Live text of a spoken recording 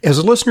As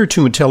a listener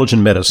to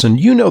Intelligent Medicine,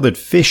 you know that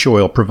fish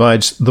oil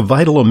provides the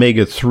vital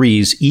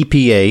omega-3s,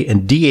 EPA,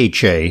 and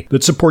DHA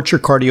that support your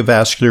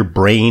cardiovascular,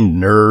 brain,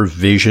 nerve,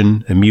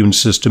 vision, immune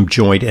system,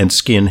 joint, and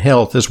skin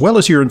health, as well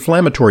as your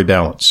inflammatory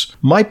balance.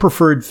 My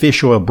preferred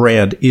fish oil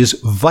brand is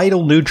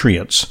Vital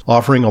Nutrients,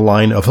 offering a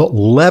line of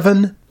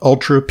 11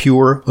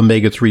 ultra-pure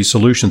omega-3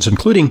 solutions,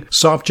 including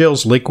soft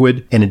gels,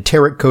 liquid, and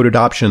enteric-coated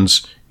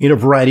options in a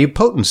variety of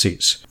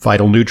potencies.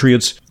 Vital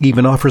Nutrients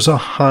even offers a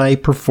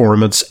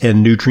high-performance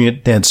and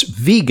nutrient-dense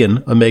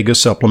vegan omega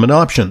supplement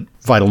option.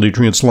 Vital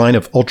Nutrients' line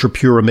of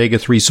ultra-pure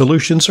omega-3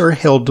 solutions are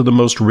held to the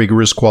most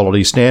rigorous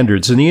quality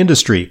standards in the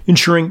industry,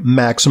 ensuring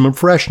maximum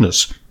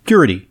freshness,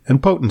 purity,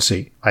 and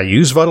potency. I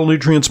use Vital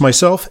Nutrients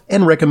myself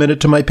and recommend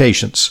it to my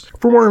patients.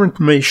 For more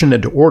information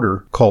and to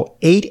order, call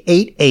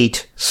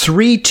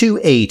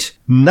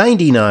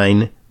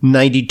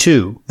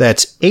 888-328-9992.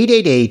 That's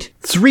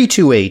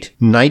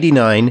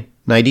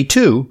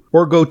 888-328-9992,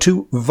 or go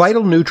to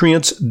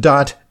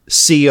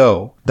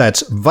vitalnutrients.co.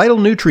 That's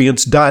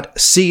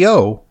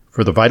vitalnutrients.co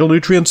for the Vital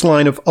Nutrients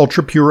line of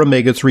ultra-pure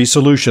omega-3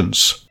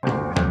 solutions.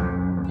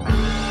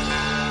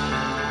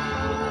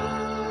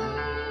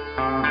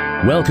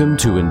 Welcome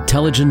to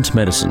Intelligent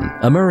Medicine,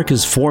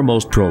 America's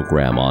foremost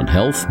program on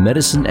health,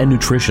 medicine, and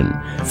nutrition,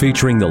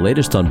 featuring the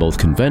latest on both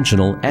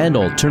conventional and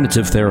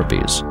alternative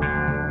therapies.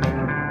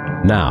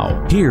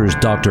 Now, here's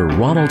Dr.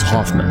 Ronald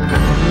Hoffman.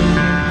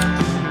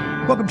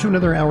 Welcome to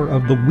another hour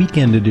of the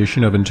weekend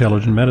edition of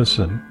Intelligent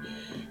Medicine.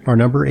 Our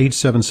number,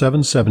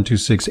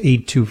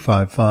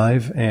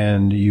 877-726-8255,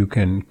 and you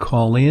can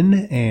call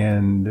in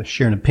and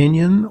share an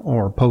opinion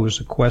or pose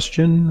a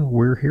question.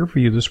 We're here for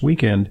you this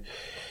weekend.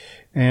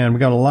 And we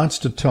got lots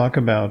to talk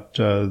about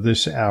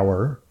this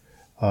hour.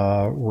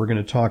 We're going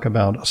to talk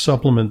about a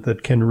supplement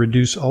that can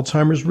reduce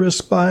Alzheimer's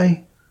risk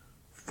by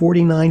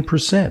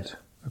 49%,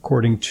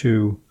 according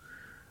to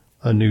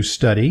a new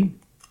study.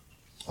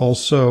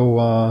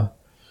 Also,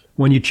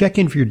 when you check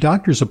in for your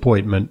doctor's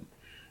appointment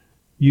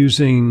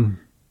using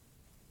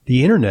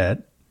the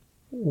internet,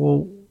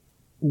 well,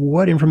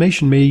 what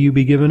information may you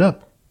be giving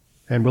up?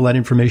 And will that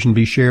information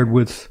be shared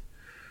with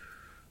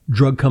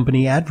drug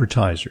company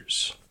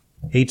advertisers?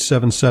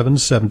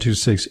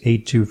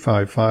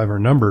 877-726-8255, our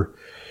number.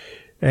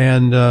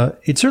 And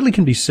it certainly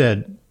can be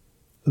said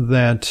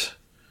that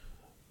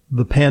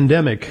the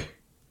pandemic,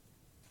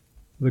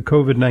 the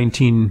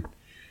COVID-19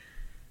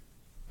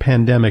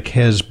 pandemic,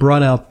 has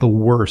brought out the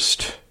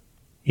worst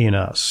in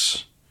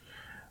us.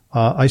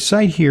 I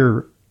cite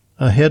here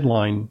a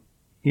headline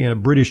in a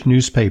British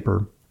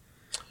newspaper.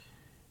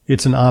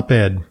 It's an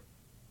op-ed.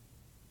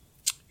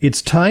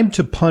 It's time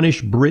to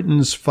punish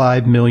Britain's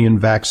 5 million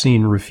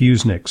vaccine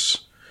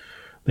refuseniks.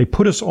 They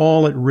put us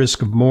all at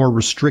risk of more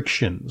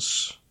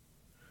restrictions.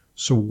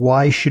 So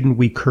why shouldn't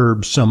we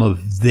curb some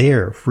of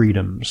their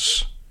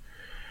freedoms?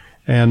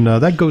 And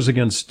that goes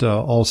against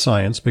all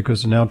science,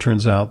 because it now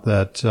turns out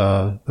that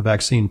the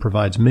vaccine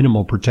provides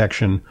minimal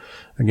protection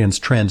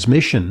against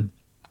transmission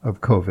of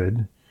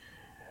COVID.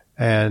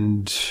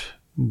 And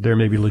there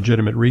may be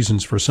legitimate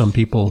reasons for some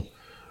people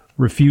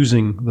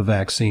refusing the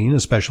vaccine,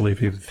 especially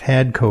if you've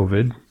had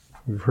COVID.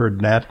 We've heard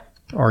that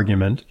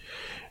argument.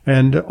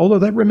 And although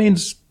that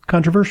remains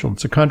controversial,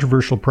 it's a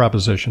controversial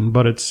proposition,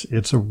 but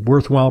it's a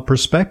worthwhile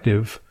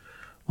perspective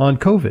on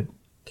COVID.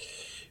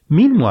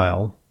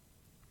 Meanwhile,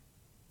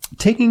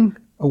 taking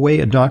away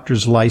a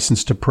doctor's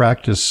license to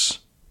practice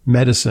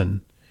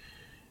medicine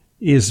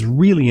is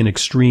really an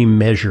extreme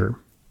measure.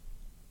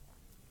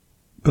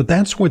 But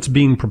that's what's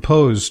being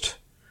proposed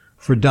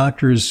for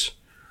doctors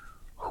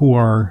who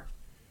are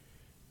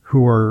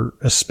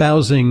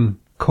espousing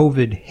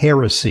COVID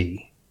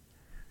heresy.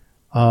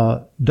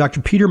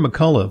 Dr. Peter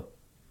McCullough,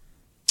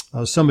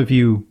 some of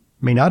you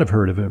may not have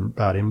heard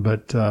about him,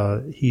 but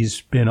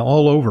he's been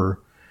all over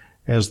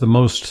as the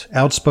most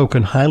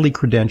outspoken, highly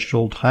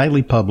credentialed,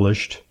 highly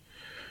published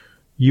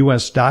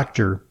U.S.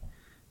 doctor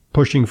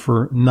pushing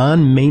for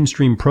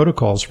non-mainstream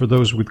protocols for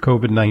those with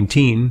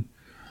COVID-19,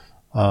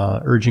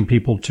 urging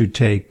people to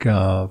take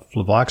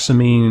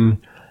fluvoxamine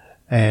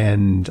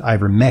and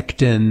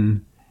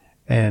ivermectin,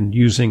 and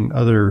using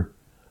other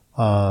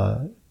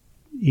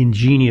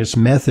ingenious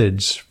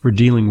methods for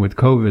dealing with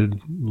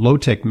COVID,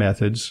 low-tech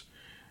methods,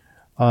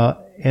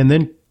 and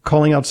then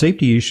calling out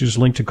safety issues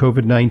linked to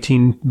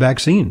COVID-19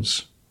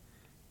 vaccines,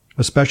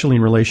 especially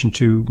in relation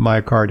to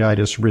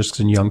myocarditis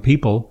risks in young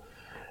people.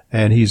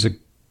 And he's a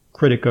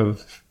critic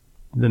of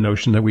the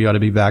notion that we ought to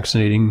be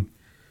vaccinating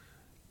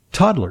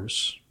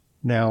toddlers.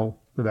 Now,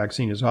 the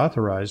vaccine is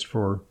authorized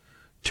for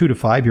 2 to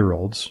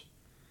 5-year-olds.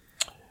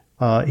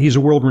 He's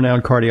a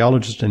world-renowned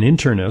cardiologist and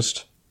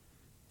internist.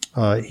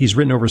 He's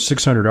written over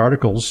 600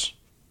 articles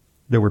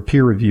that were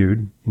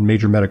peer-reviewed in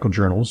major medical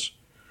journals.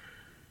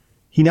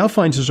 He now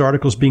finds his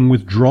articles being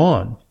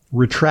withdrawn,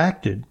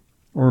 retracted,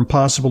 or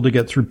impossible to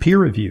get through peer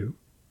review.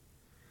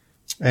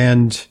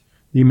 And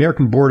the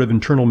American Board of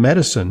Internal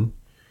Medicine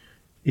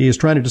is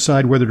trying to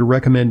decide whether to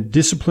recommend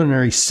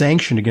disciplinary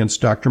sanction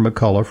against Dr.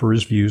 McCullough for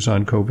his views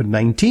on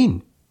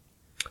COVID-19.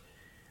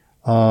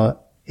 A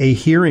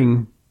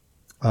hearing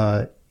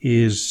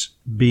is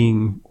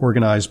being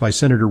organized by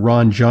Senator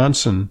Ron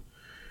Johnson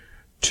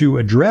to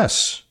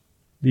address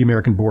the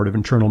American Board of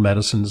Internal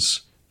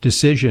Medicine's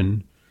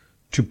decision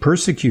to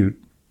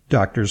persecute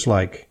doctors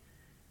like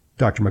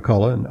Dr.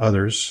 McCullough and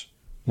others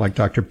like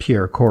Dr.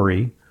 Pierre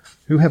Corey,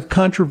 who have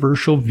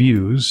controversial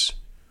views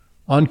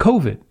on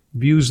COVID,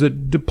 views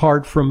that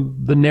depart from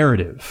the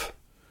narrative.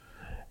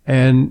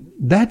 And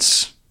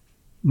that's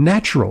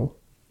natural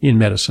in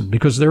medicine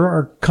because there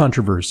are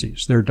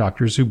controversies. There are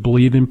doctors who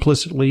believe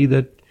implicitly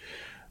that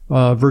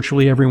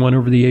virtually everyone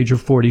over the age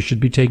of 40 should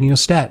be taking a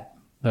statin.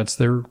 That's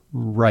their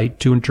right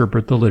to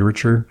interpret the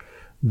literature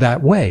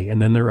that way.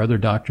 And then there are other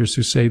doctors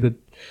who say that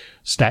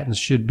statins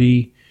should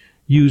be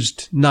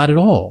used not at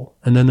all.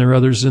 And then there are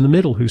others in the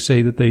middle who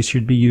say that they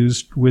should be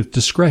used with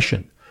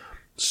discretion.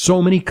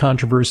 So many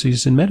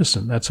controversies in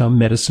medicine. That's how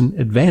medicine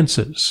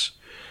advances.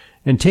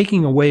 And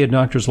taking away a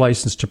doctor's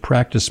license to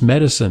practice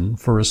medicine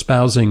for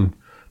espousing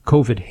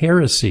COVID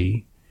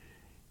heresy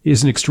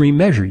is an extreme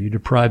measure. You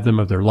deprive them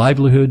of their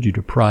livelihood. You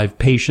deprive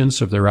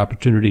patients of their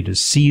opportunity to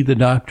see the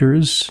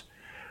doctors.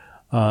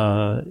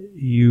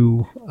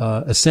 You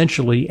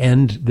essentially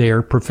end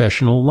their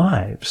professional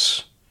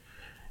lives.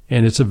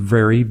 And it's a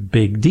very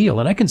big deal.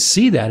 And I can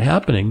see that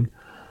happening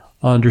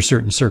under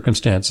certain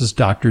circumstances.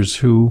 Doctors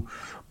who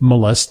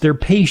molest their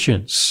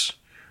patients,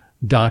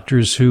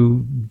 doctors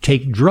who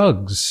take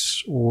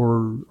drugs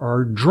or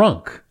are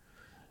drunk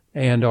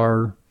and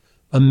are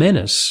a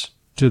menace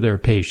to their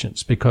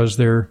patients because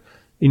they're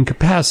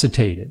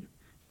incapacitated.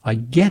 I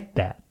get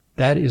that.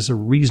 That is a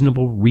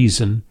reasonable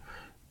reason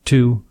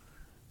to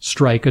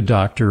strike a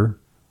doctor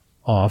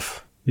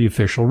off the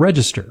official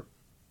register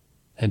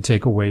and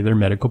take away their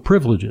medical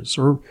privileges.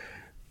 Or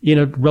in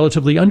a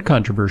relatively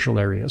uncontroversial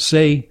area,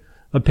 say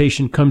a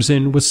patient comes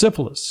in with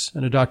syphilis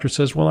and a doctor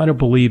says, well, I don't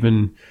believe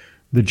in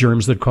the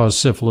germs that cause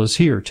syphilis.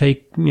 Here,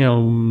 take,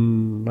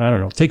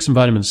 take some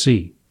vitamin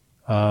C,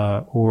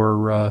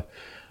 or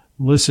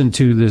listen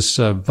to this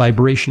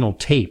vibrational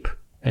tape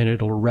and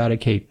it'll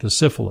eradicate the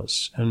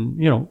syphilis.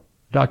 And,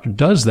 doctor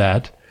does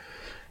that.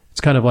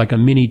 It's kind of like a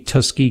mini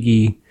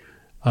Tuskegee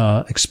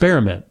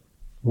experiment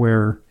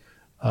where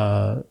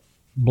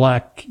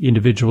black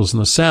individuals in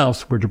the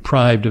South were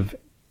deprived of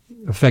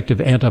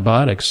effective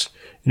antibiotics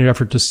in an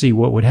effort to see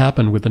what would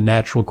happen with the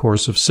natural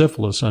course of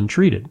syphilis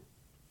untreated.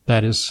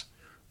 That is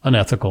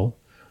unethical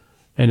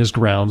and is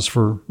grounds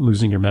for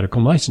losing your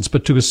medical license.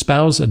 But to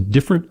espouse a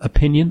different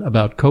opinion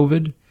about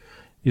COVID,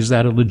 is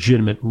that a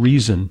legitimate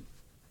reason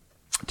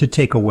to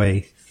take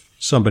away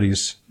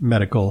somebody's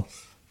medical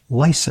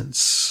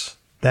license?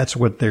 That's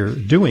what they're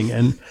doing.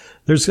 And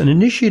there's an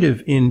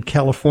initiative in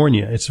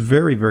California. It's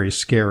very, very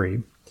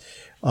scary.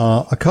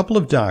 A couple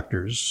of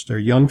doctors, they're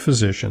young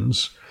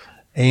physicians,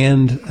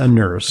 and a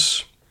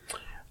nurse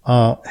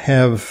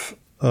have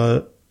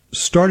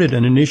started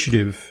an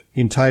initiative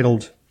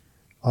entitled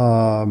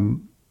No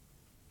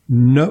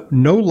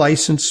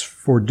License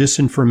for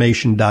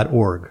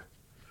Disinformation.org.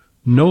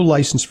 No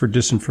License for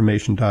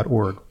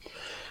Disinformation.org.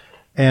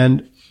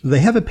 And they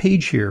have a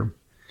page here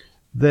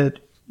that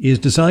is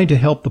designed to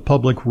help the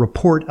public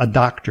report a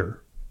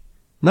doctor,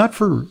 not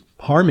for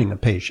harming a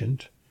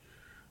patient,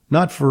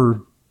 not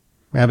for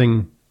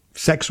having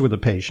sex with a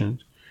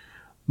patient,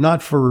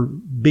 not for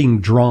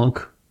being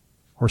drunk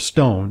or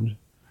stoned,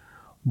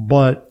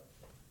 but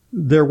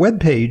their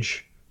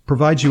webpage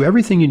provides you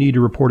everything you need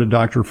to report a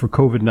doctor for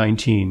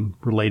COVID-19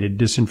 related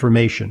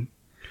disinformation.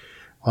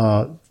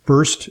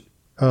 First,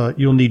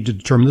 you'll need to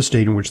determine the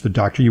state in which the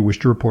doctor you wish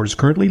to report is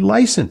currently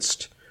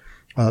licensed.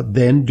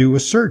 Then do a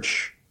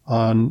search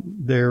on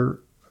the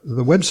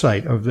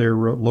website of their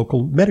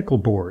local medical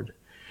board,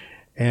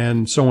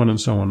 and so on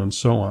and so on and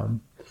so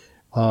on.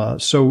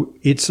 So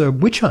it's a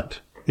witch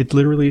hunt. It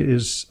literally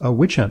is a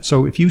witch hunt.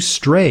 So if you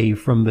stray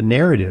from the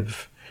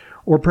narrative,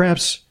 or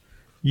perhaps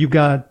you've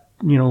got,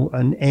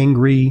 an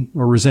angry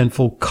or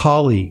resentful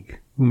colleague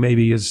who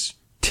maybe is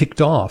ticked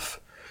off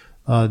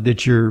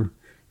that you're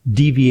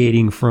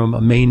deviating from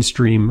a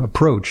mainstream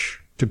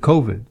approach to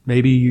COVID.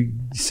 Maybe you're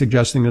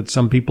suggesting that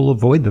some people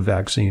avoid the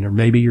vaccine, or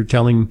maybe you're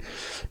telling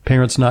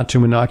parents not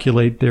to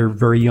inoculate their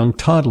very young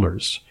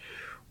toddlers.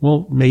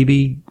 Well,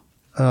 maybe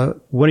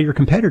one of your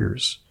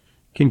competitors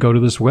can go to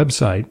this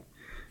website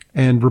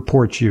and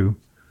report you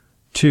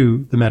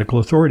to the medical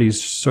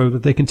authorities so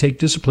that they can take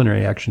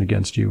disciplinary action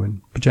against you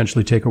and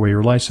potentially take away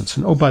your license.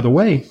 And, oh, by the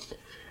way,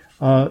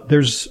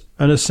 there's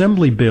an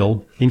assembly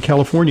bill in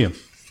California.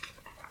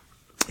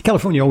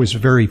 California always a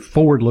very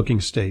forward-looking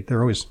state.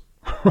 They're always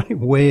right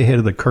way ahead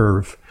of the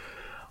curve,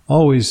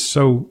 always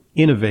so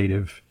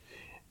innovative,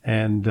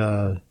 and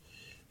a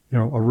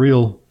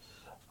real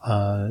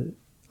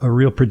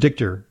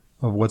predictor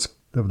of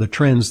the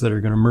trends that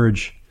are going to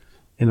emerge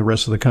in the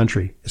rest of the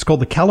country. It's called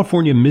the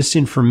California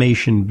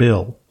Misinformation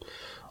Bill,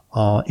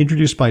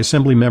 introduced by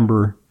Assembly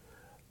members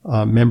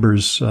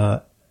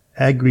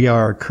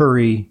Aguiar,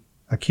 Curry,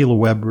 Aquila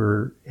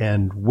Weber,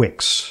 and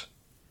Wicks.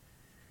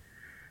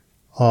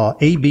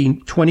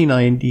 AB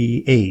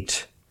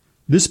 2098.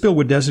 This bill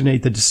would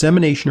designate the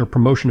dissemination or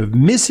promotion of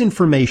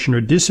misinformation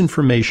or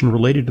disinformation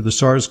related to the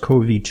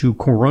SARS-CoV-2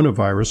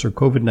 coronavirus or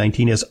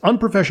COVID-19 as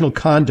unprofessional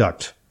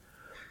conduct.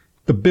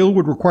 The bill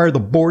would require the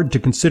board to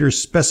consider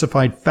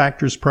specified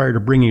factors prior to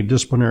bringing a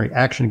disciplinary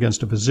action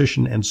against a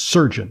physician and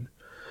surgeon.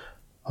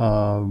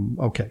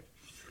 Okay.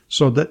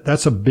 So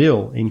that's a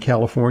bill in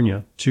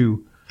California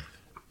to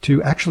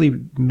actually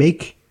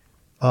make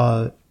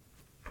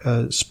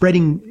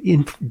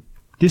spreading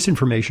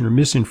disinformation or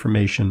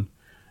misinformation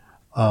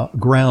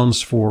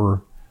grounds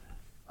for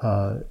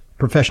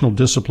professional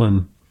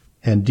discipline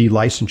and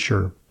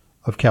delicensure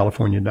of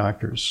California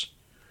doctors.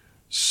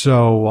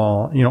 So,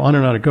 on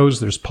and on it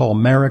goes. There's Paul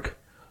Merrick,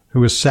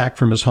 who was sacked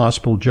from his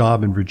hospital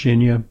job in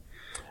Virginia,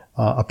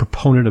 a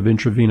proponent of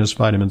intravenous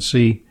vitamin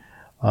C,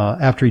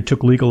 after he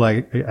took legal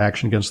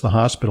action against the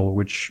hospital,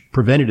 which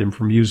prevented him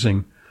from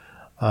using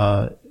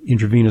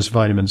intravenous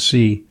vitamin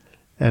C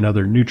and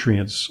other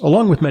nutrients,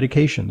 along with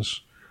medications,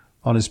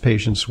 on his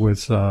patients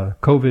with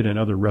COVID and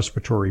other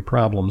respiratory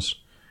problems.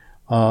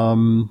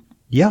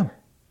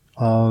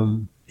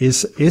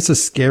 It's a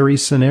scary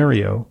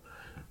scenario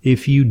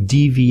if you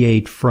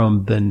deviate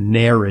from the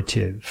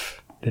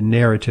narrative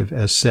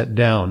as set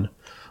down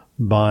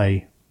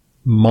by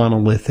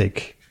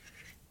monolithic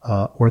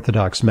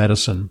orthodox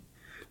medicine,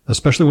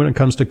 especially when it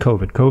comes to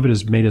COVID. COVID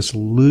has made us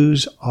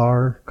lose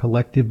our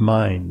collective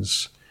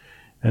minds,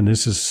 and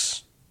this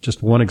is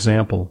just one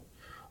example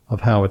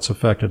of how it's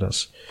affected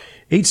us.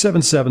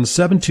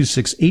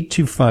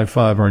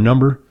 877-726-8255, our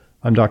number.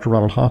 I'm Dr.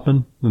 Ronald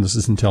Hoffman, and this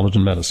is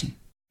Intelligent Medicine.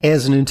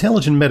 As an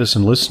Intelligent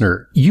Medicine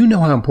listener, you know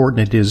how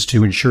important it is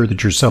to ensure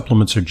that your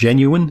supplements are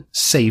genuine,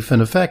 safe,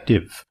 and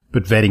effective.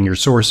 But vetting your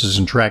sources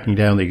and tracking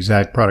down the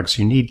exact products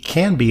you need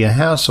can be a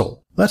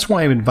hassle. That's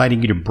why I'm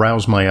inviting you to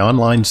browse my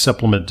online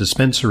supplement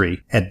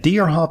dispensary at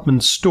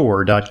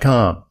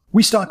drhoffmanstore.com.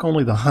 We stock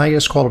only the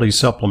highest quality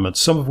supplements,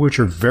 some of which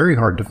are very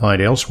hard to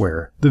find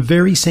elsewhere. The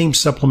very same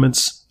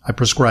supplements I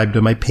prescribe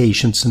to my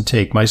patients and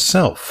take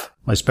myself.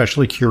 My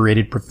specially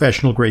curated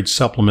professional-grade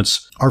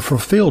supplements are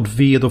fulfilled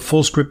via the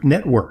FullScript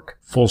network.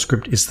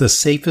 FullScript is the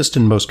safest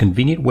and most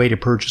convenient way to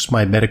purchase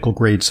my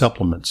medical-grade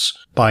supplements.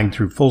 Buying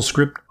through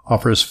FullScript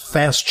offers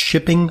fast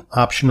shipping,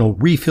 optional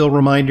refill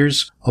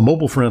reminders, a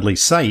mobile-friendly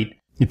site.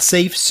 It's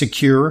safe,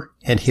 secure,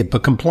 and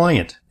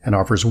HIPAA-compliant, and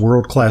offers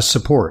world-class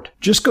support.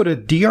 Just go to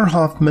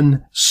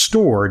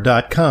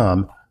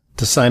drhoffmanstore.com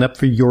to sign up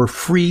for your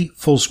free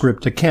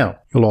FullScript account.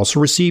 You'll also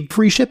receive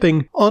free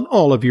shipping on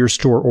all of your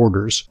store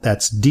orders.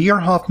 That's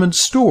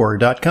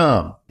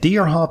drhoffmanstore.com.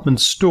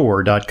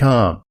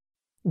 drhoffmanstore.com.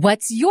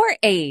 What's your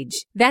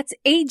age? That's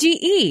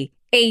AGE.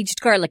 Aged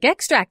garlic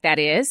extract, that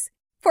is.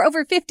 For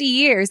over 50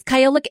 years,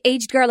 Kyolic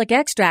Aged Garlic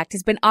Extract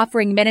has been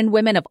offering men and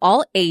women of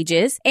all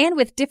ages and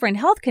with different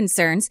health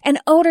concerns an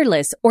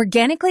odorless,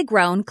 organically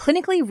grown,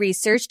 clinically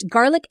researched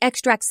garlic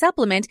extract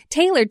supplement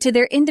tailored to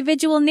their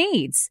individual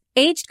needs.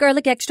 Aged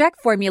garlic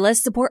extract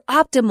formulas support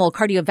optimal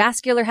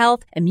cardiovascular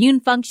health, immune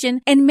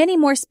function, and many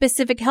more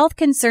specific health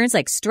concerns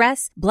like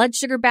stress, blood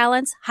sugar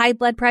balance, high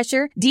blood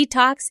pressure,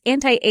 detox,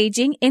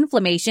 anti-aging,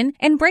 inflammation,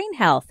 and brain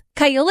health.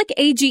 Kyolic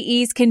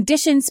AGE's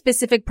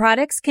condition-specific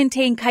products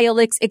contain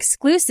Kyolic's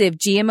exclusive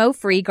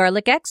GMO-free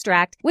garlic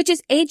extract, which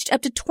is aged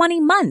up to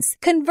 20 months,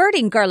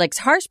 converting garlic's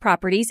harsh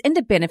properties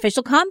into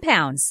beneficial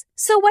compounds.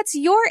 So what's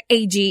your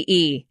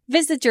AGE?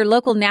 Visit your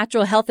local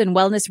natural health and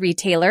wellness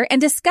retailer and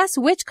discuss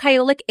which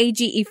Kyolic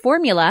AGE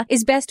formula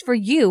is best for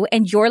you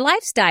and your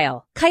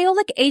lifestyle.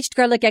 Kyolic Aged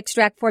Garlic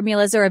Extract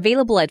formulas are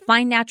available at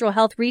fine natural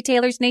health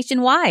retailers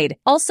nationwide,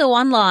 also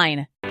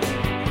online.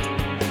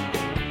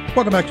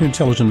 Welcome back to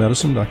Intelligent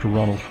Medicine. Dr.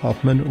 Ronald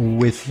Hoffman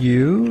with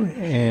you.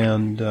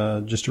 And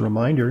just a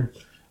reminder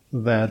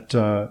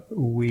that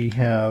we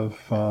have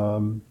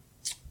a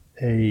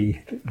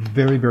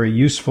very, very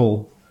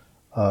useful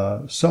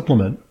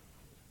supplement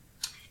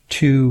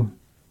to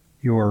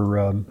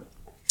your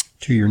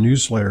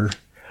newsletter,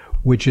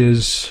 which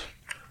is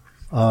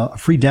a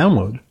free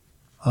download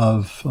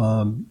of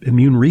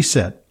Immune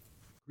Reset,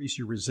 Increase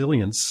Your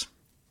Resilience,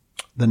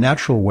 the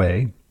Natural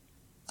Way.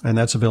 And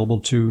that's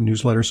available to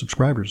newsletter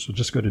subscribers. So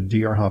just go to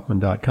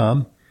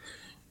drhoffman.com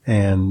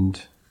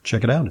and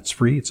check it out. It's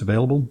free. It's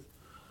available.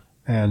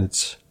 And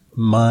it's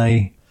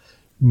my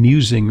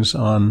musings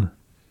on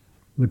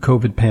the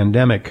COVID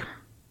pandemic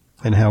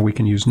and how we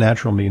can use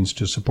natural means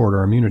to support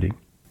our immunity.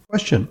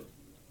 Question.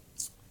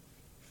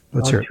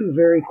 Let's hear it. Two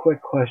very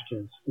quick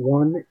questions.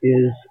 One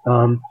is,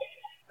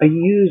 I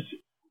use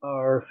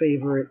our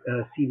favorite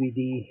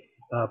CBD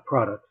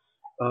products.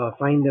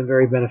 Find them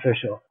very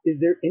beneficial. Is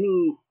there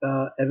any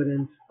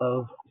evidence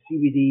of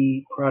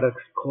CBD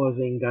products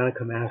causing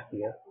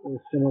gynecomastia,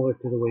 similar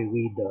to the way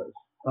weed does?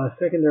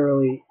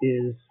 Secondarily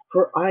is,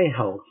 for eye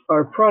health,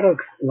 are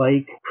products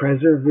like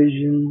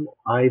Preservision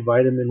eye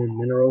vitamin and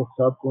mineral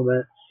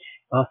supplement,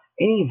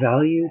 any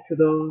value to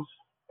those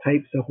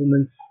type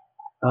supplements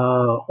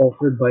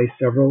offered by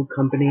several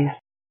companies?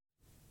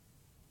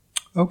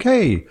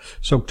 Okay,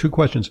 so two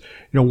questions.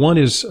 One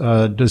is,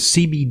 does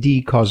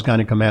CBD cause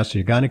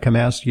gynecomastia?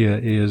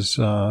 Gynecomastia is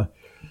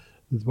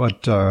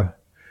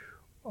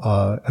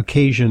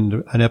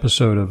occasioned an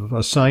episode of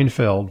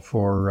Seinfeld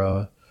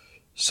for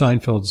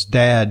Seinfeld's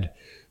dad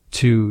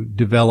to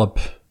develop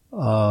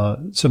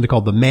something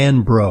called the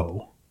man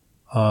bro,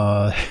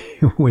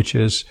 which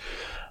is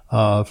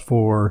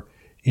for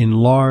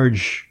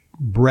enlarged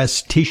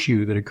breast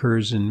tissue that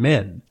occurs in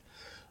men,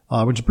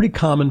 which is a pretty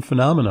common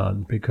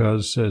phenomenon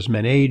because as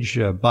men age,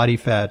 body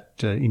fat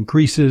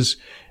increases,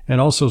 and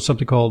also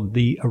something called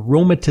the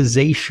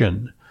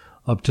aromatization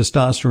of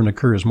testosterone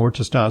occurs. More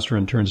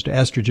testosterone turns to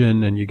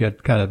estrogen, and you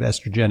get kind of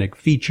estrogenic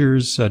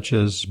features such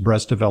as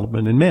breast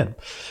development in men.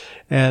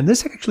 And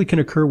this actually can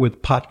occur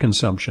with pot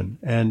consumption,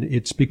 and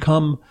it's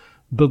become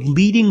the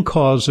leading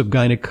cause of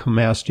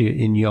gynecomastia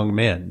in young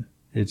men.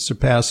 It's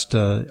surpassed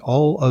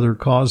all other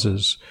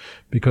causes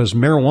because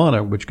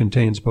marijuana, which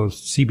contains both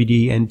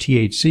CBD and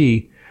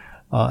THC,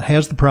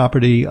 has the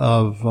property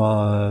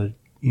of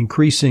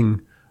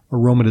increasing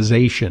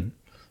aromatization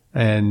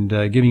and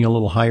giving a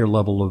little higher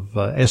level of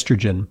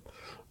estrogen,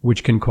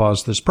 which can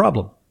cause this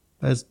problem.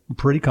 That's a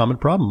pretty common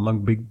problem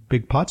among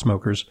big pot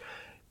smokers.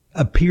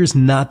 Appears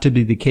not to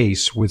be the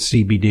case with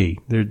CBD.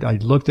 I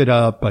looked it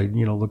up. I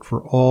looked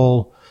for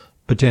all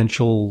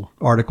potential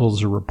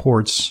articles or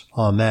reports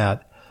on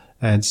that,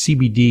 and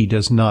CBD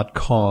does not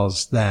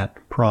cause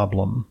that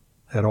problem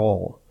at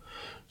all.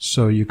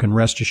 So you can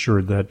rest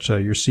assured that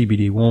your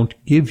CBD won't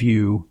give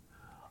you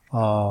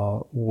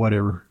what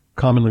are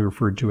commonly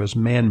referred to as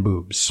man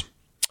boobs.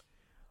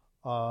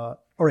 All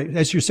right,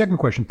 as your second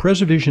question,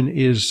 Preservision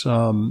is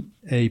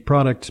a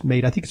product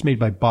made, I think it's made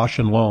by Bausch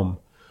 & Lomb,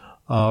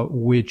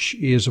 which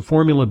is a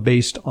formula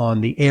based on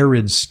the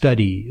ARID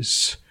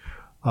studies,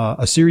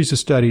 a series of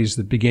studies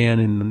that began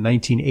in the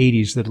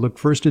 1980s that looked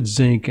first at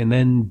zinc and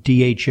then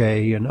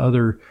DHA and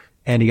other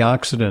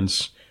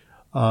antioxidants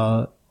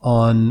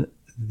on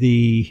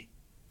the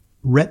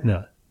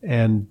retina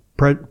and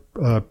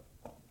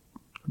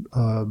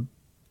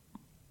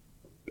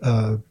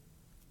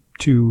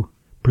to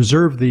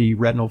preserve the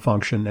retinal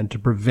function and to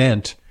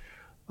prevent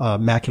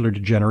macular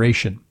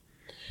degeneration.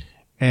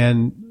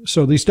 And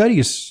so these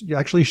studies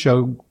actually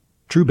show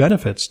true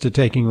benefits to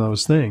taking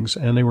those things,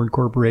 and they were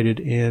incorporated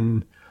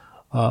in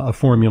a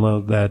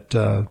formula that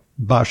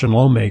Bausch &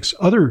 Lomb makes.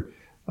 Other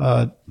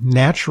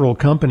natural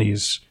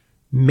companies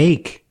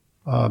make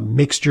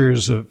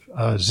mixtures of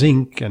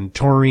zinc and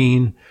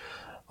taurine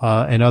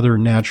and other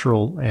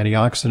natural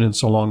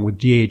antioxidants along with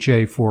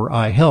DHA for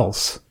eye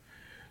health.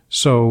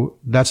 So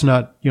that's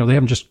not, they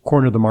haven't just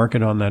cornered the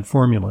market on that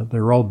formula.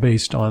 They're all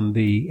based on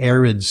the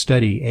ARID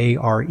study,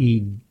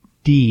 AREDS,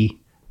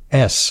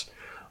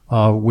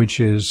 which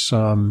is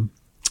a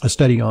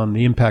study on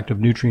the impact of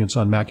nutrients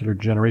on macular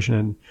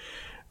degeneration.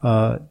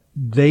 And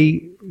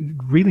they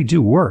really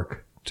do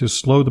work to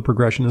slow the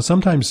progression and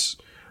sometimes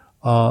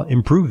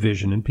improve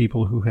vision in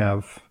people who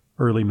have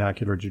early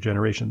macular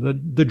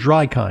degeneration. The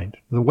dry kind,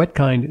 the wet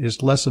kind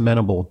is less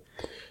amenable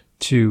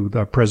to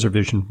the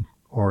Preservision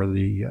or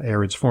the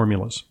ARIDS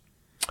formulas.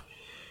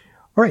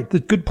 All right, the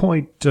good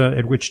point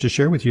at which to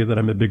share with you that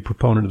I'm a big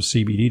proponent of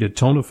CBD to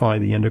tonify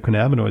the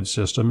endocannabinoid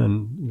system,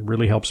 and it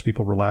really helps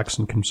people relax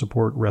and can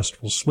support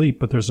restful sleep.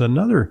 But there's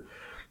another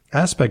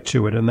aspect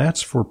to it, and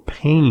that's for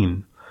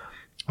pain.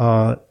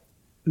 Plus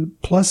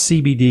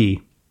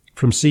CBD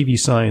from CV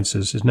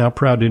Sciences is now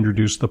proud to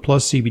introduce the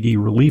Plus CBD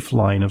Relief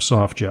line of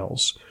soft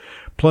gels.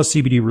 Plus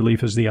CBD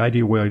Relief is the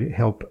ideal way to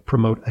help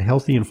promote a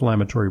healthy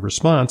inflammatory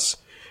response.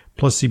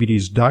 Plus CBD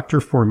is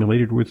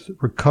doctor-formulated with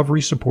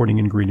recovery-supporting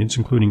ingredients,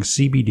 including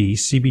CBD,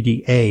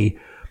 CBDA,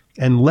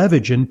 and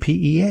Levagen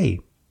PEA.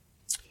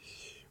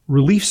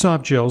 Relief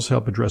soft gels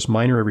help address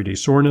minor everyday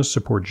soreness,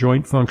 support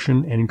joint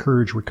function, and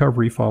encourage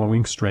recovery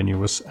following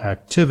strenuous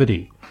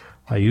activity.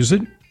 I use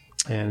it,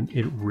 and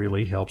it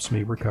really helps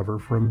me recover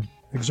from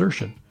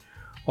exertion.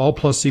 All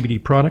Plus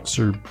CBD products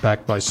are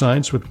backed by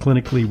science with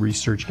clinically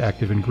researched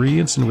active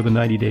ingredients, and with a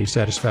 90-day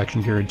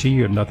satisfaction guarantee,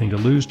 you have nothing to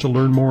lose. To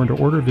learn more and to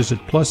order, visit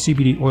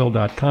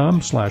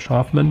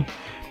pluscbdoil.com/Hoffman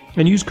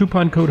and use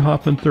coupon code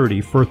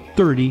Hoffman30 for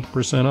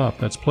 30% off.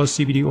 That's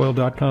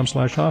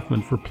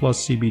pluscbdoil.com/Hoffman for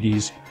Plus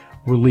CBD's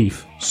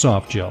Relief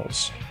Soft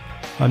Gels.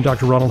 I'm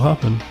Dr. Ronald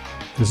Hoffman.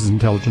 This is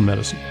Intelligent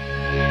Medicine.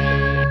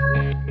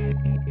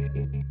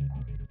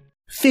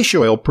 Fish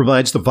oil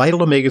provides the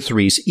vital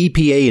omega-3s,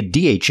 EPA and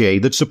DHA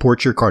that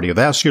support your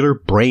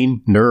cardiovascular,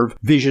 brain, nerve,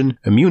 vision,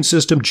 immune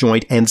system,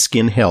 joint, and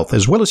skin health,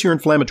 as well as your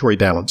inflammatory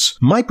balance.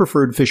 My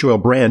preferred fish oil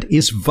brand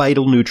is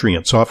Vital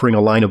Nutrients, offering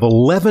a line of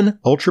 11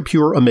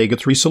 ultra-pure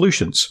omega-3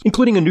 solutions,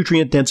 including a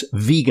nutrient-dense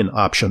vegan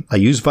option. I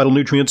use Vital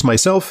Nutrients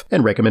myself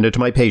and recommend it to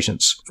my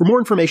patients. For more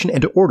information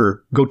and to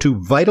order, go to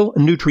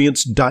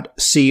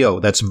vitalnutrients.co.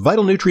 That's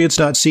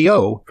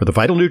vitalnutrients.co for the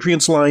Vital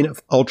Nutrients line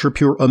of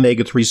ultra-pure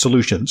omega-3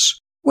 solutions.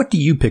 What do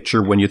you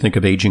picture when you think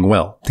of aging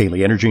well?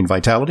 Daily energy and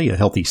vitality, a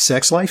healthy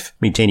sex life,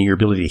 maintaining your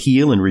ability to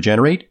heal and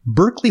regenerate?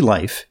 Berkeley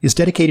Life is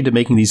dedicated to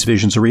making these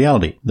visions a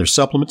reality. Their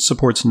supplement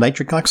supports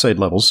nitric oxide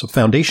levels, a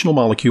foundational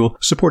molecule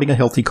supporting a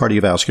healthy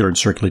cardiovascular and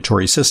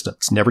circulatory system.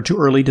 It's never too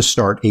early to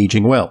start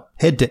aging well.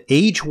 Head to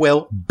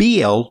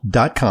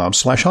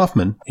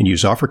agewellbl.com/Hoffman and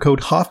use offer code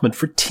Hoffman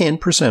for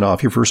 10%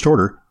 off your first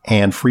order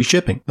and free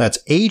shipping. That's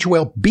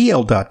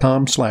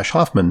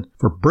agewellbl.com/Hoffman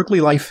for Berkeley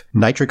Life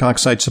nitric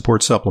oxide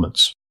support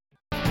supplements.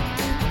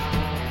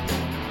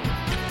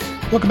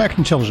 Welcome back to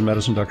Intelligent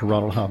Medicine. Dr.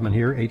 Ronald Hoffman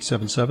here,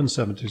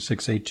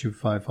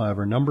 877-726-8255,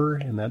 our number,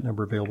 and that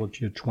number available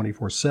to you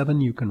 24/7.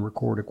 You can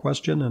record a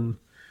question, and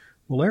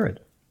we'll air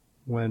it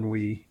when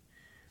we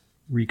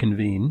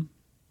reconvene.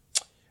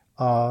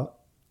 Long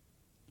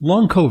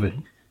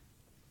COVID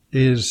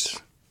is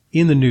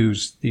in the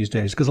news these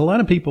days because a lot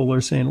of people are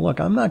saying,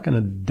 look, I'm not going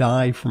to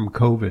die from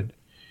COVID.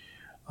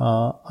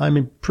 I'm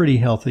a pretty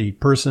healthy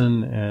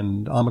person,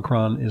 and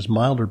Omicron is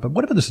milder. But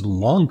what about this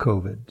long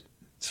COVID?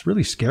 It's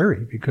really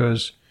scary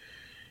because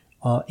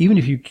even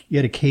if you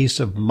get a case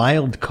of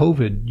mild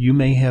COVID, you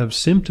may have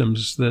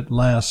symptoms that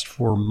last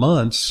for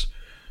months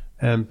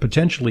and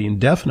potentially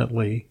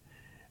indefinitely.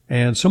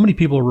 And so many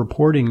people are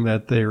reporting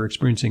that they're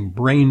experiencing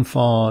brain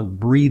fog,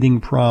 breathing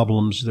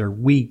problems, they're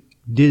weak,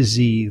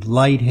 dizzy,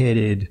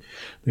 lightheaded,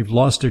 they've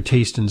lost their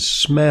taste and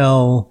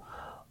smell,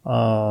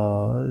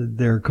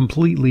 they're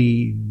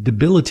completely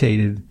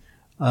debilitated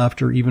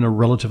after even a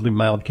relatively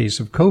mild case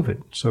of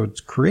COVID. So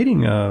it's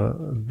creating a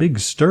big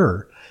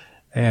stir,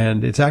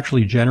 and it's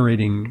actually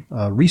generating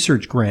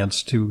research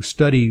grants to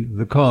study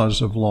the cause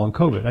of long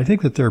COVID. I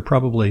think that there are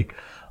probably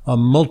a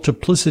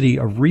multiplicity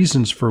of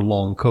reasons for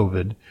long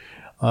COVID.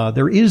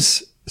 There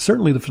is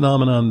certainly the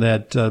phenomenon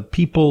that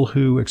people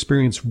who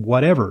experience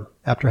whatever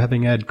after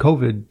having had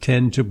COVID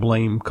tend to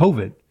blame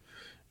COVID.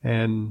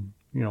 And,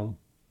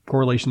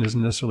 correlation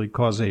isn't necessarily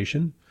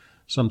causation.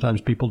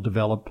 Sometimes people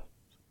develop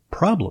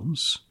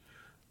problems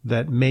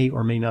that may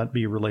or may not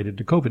be related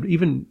to COVID.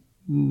 Even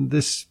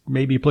this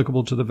may be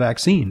applicable to the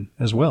vaccine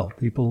as well.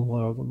 People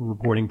are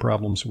reporting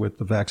problems with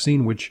the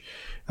vaccine, which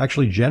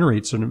actually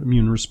generates an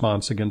immune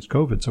response against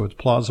COVID. So it's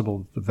plausible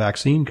that the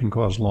vaccine can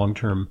cause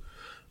long-term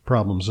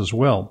problems as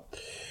well.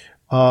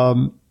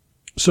 So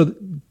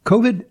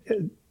COVID,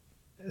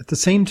 at the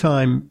same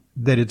time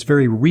that it's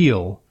very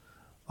real,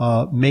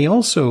 may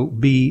also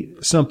be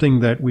something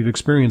that we've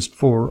experienced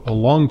for a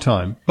long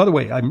time. By the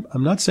way, I'm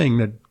not saying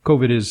that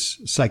COVID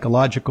is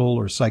psychological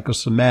or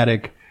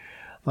psychosomatic,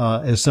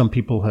 as some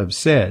people have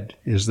said,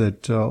 is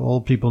that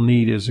all people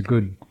need is a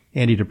good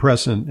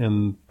antidepressant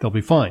and they'll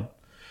be fine.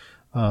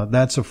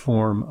 That's a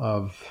form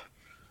of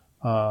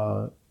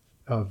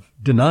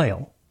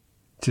denial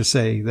to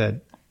say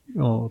that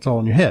it's all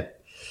in your head.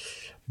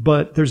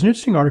 But there's an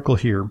interesting article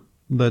here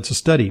that's a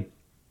study.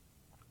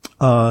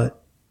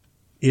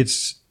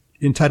 It's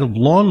entitled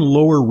Long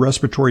Lower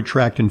Respiratory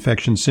Tract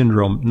Infection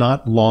Syndrome,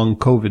 Not Long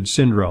COVID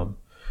Syndrome.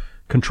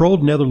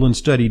 Controlled Netherlands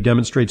study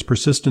demonstrates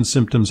persistent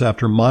symptoms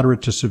after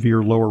moderate to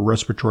severe lower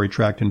respiratory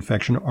tract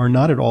infection are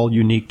not at all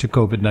unique to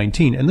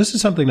COVID-19. And this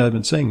is something that I've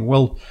been saying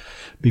well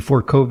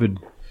before COVID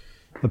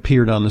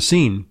appeared on the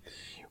scene,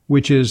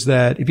 which is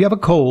that if you have a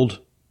cold,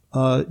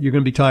 you're going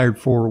to be tired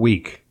for a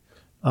week.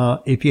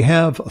 If you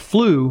have a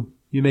flu,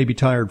 you may be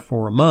tired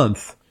for a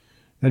month.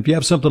 And if you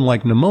have something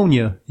like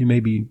pneumonia, you may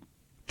be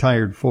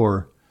tired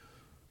for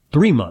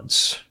 3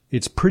 months.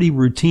 It's pretty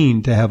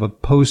routine to have a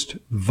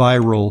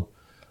post-viral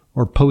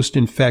or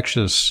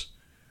post-infectious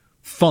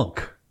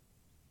funk.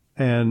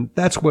 And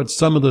that's what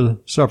some of the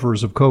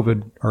sufferers of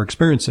COVID are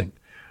experiencing.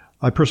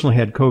 I personally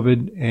had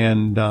COVID,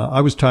 and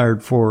I was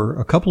tired for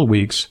a couple of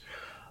weeks,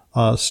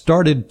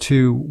 started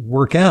to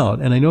work out,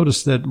 and I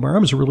noticed that my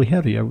arms are really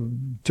heavy. I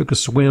took a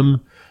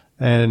swim,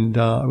 and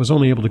I was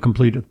only able to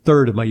complete a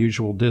third of my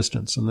usual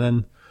distance. And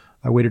then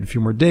I waited a few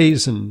more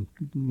days, and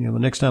the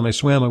next time I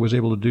swam, I was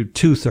able to do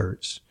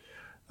 2/3.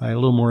 I had a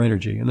little more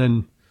energy. And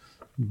then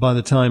by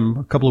the time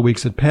a couple of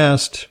weeks had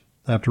passed,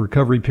 after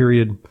recovery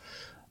period,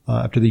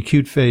 after the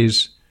acute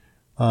phase,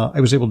 I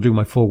was able to do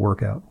my full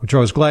workout, which I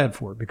was glad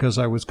for because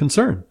I was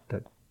concerned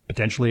that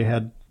potentially I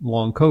had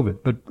long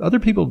COVID. But other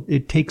people,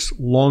 it takes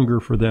longer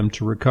for them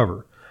to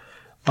recover.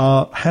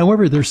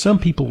 However, there's some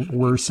people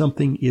where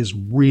something is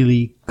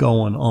really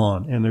going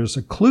on, and there's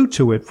a clue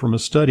to it from a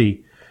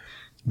study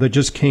that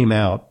just came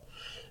out.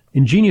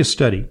 Ingenious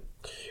study.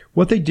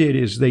 What they did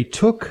is they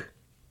took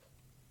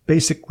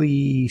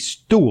basically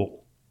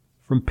stool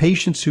from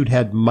patients who'd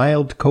had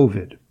mild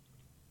COVID,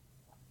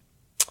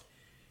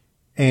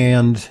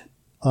 and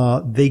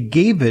they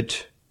gave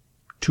it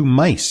to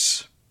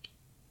mice.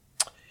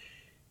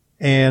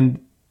 And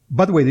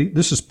by the way,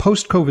 this is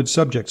post-COVID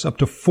subjects up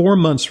to 4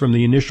 months from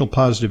the initial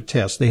positive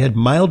test. They had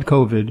mild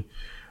COVID.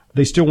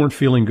 They still weren't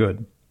feeling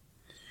good.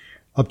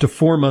 Up to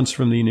 4 months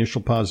from the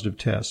initial positive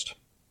test.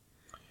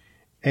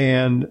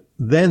 And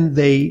then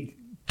they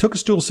took a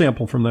stool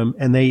sample from them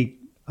and they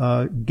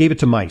gave it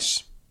to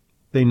mice.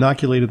 They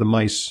inoculated the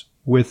mice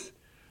with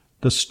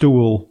the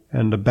stool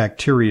and the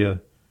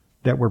bacteria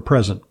that were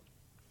present.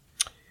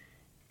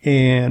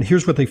 And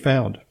here's what they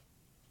found.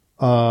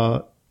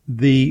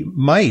 The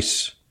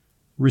mice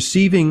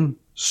receiving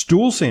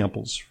stool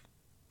samples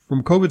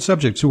from COVID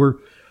subjects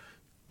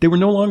they were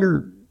no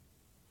longer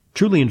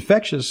truly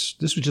infectious.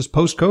 This was just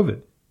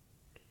post-COVID.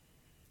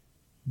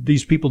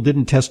 These people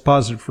didn't test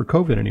positive for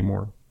COVID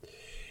anymore.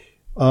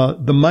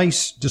 The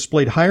mice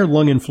displayed higher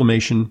lung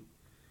inflammation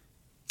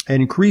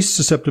and increased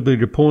susceptibility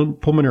to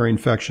pulmonary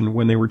infection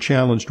when they were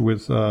challenged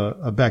with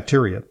a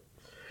bacteria.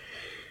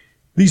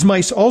 These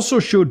mice also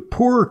showed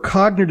poorer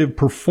cognitive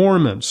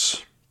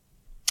performance.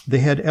 They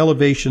had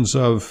elevations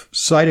of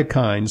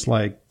cytokines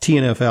like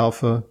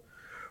TNF-alpha,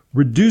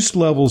 reduced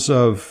levels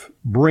of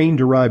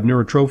brain-derived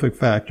neurotrophic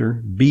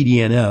factor,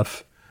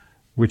 BDNF,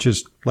 which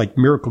is like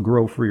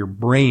Miracle-Gro for your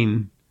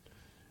brain.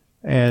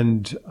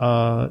 And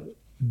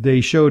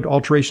they showed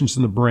alterations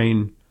in the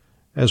brain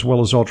as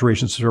well as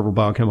alterations in several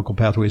biochemical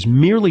pathways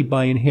merely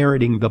by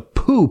inheriting the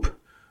poop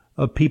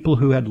of people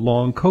who had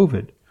long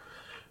COVID.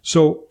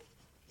 So,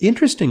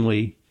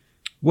 interestingly,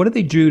 what did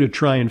they do to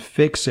try and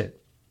fix it?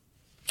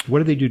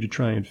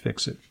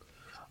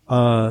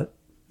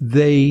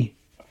 They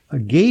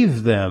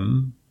gave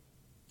them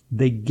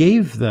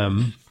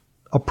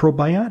a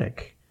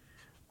probiotic.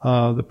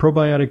 The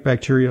probiotic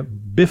bacteria,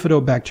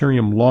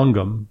 Bifidobacterium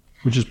longum,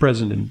 which is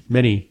present in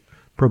many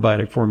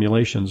probiotic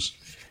formulations,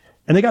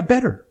 and they got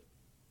better.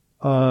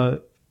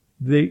 The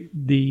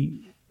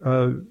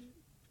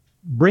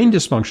brain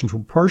dysfunctions were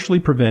partially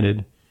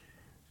prevented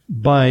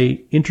by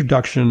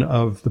introduction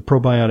of the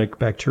probiotic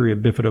bacteria,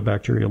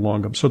 Bifidobacteria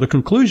longum. So the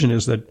conclusion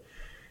is that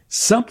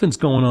something's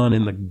going on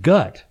in the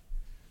gut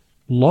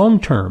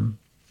long-term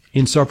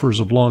in sufferers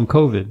of long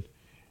COVID,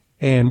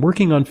 and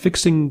working on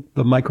fixing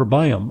the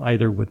microbiome,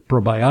 either with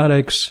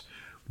probiotics,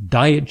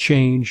 diet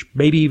change,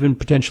 maybe even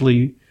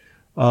potentially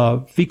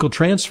fecal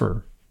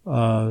transfer,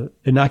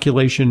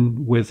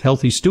 inoculation with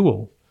healthy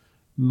stool,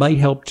 might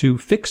help to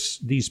fix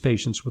these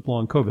patients with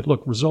long COVID.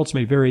 Look, results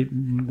may vary.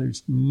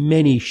 There's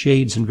many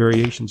shades and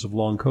variations of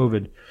long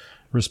COVID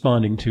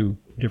responding to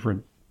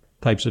different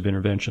types of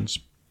interventions.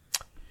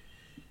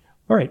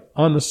 All right,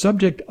 on the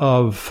subject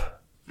of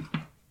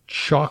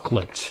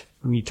chocolate,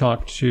 we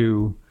talked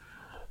to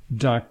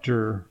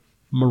Dr.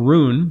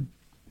 Maroon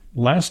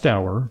last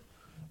hour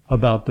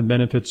about the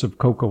benefits of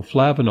cocoa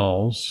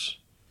flavanols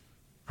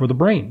for the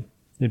brain,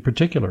 in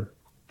particular,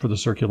 for the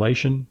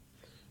circulation,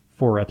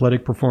 for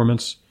athletic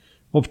performance.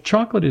 Well, if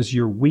chocolate is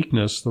your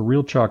weakness, the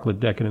real chocolate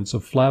decadence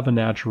of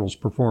Flavonatural's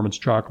performance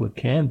chocolate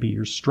can be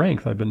your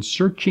strength. I've been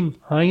searching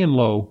high and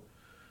low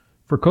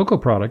for cocoa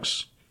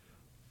products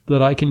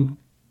that I can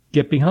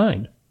get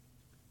behind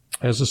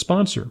as a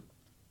sponsor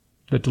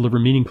that deliver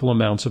meaningful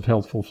amounts of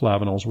healthful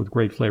flavanols with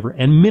great flavor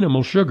and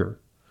minimal sugar.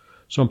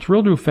 So I'm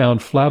thrilled to have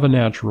found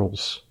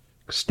Flavonatural's.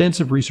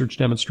 Extensive research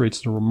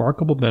demonstrates the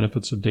remarkable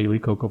benefits of daily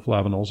cocoa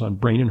flavanols on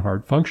brain and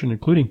heart function,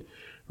 including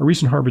a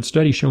recent Harvard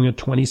study showing a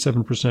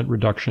 27%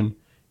 reduction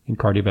in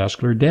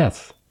cardiovascular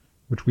death,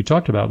 which we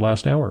talked about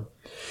last hour.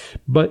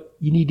 But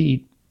you need to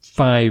eat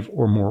 5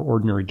 or more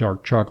ordinary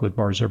dark chocolate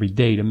bars every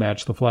day to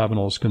match the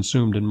flavanols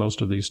consumed in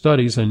most of these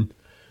studies, and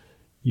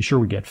you sure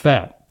would get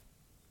fat.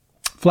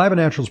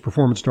 Flavonatural's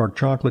performance dark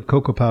chocolate,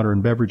 cocoa powder,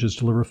 and beverages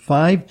deliver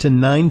 5 to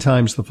 9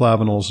 times the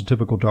flavanols of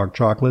typical dark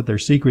chocolate. Their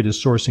secret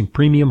is sourcing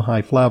premium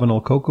high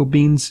flavanol cocoa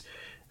beans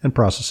and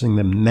processing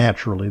them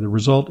naturally. The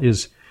result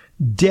is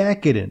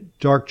decadent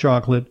dark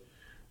chocolate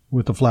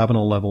with the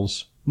flavanol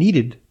levels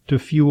needed to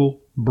fuel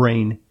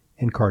brain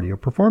and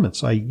cardio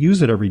performance. I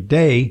use it every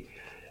day,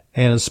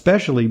 and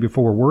especially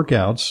before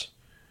workouts.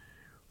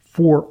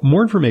 For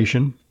more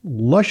information,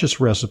 luscious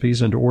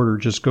recipes, and to order,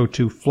 just go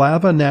to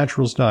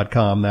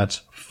flavonaturals.com.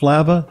 That's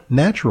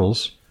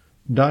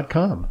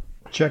flavonaturals.com.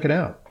 Check it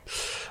out.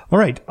 All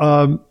right.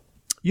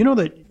 You know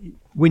that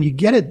when you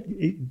get it,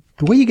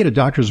 the way you get a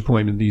doctor's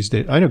appointment these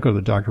days, I don't go to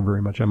the doctor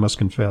very much, I must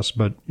confess,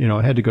 but, you know,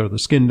 I had to go to the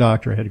skin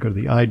doctor, I had to go to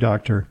the eye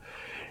doctor.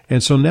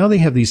 And so now they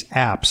have these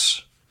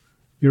apps.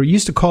 You know, you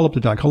used to call up the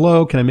doc.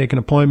 Hello, can I make an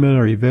appointment?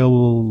 Are you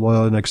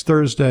available next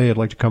Thursday? I'd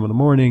like to come in the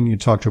morning. You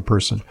talk to a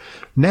person.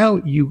 Now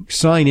you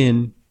sign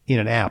in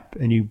an app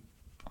and you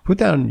put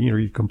down, you know,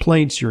 your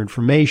complaints, your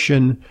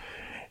information,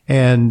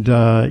 and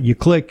you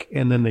click,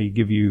 and then they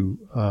give you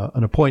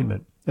an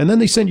appointment. And then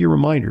they send you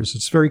reminders.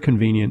 It's very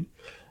convenient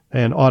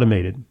and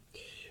automated.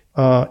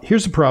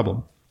 Here's the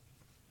problem.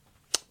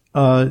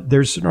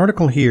 There's an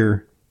article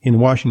here in the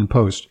Washington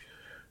Post.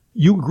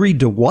 You agreed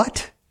to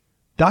what?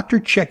 Doctor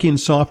check-in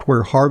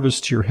software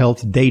harvests your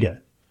health data.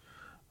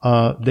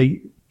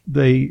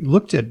 They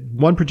looked at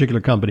one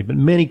particular company, but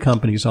many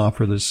companies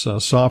offer this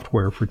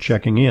software for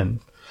checking in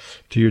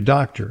to your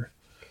doctor.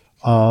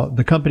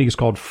 The company is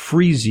called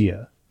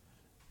Freesia,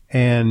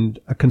 and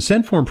a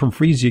consent form from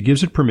Freesia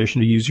gives it permission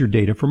to use your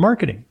data for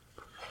marketing.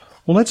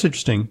 Well, that's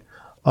interesting.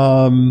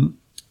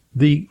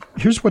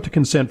 Here's what the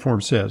consent form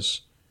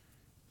says.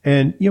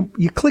 And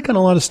you click on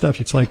a lot of stuff.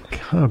 It's like,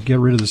 oh, get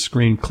rid of the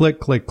screen. Click,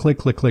 click, click,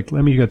 click, click.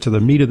 Let me get to the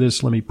meat of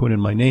this. Let me put in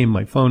my name,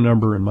 my phone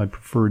number, and my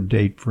preferred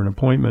date for an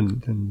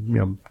appointment,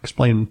 and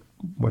explain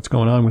what's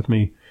going on with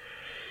me.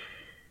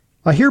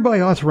 I hereby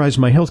authorize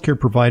my healthcare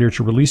provider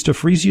to release to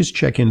Fresia's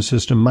check-in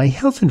system my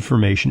health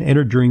information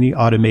entered during the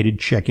automated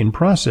check-in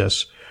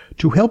process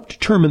to help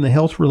determine the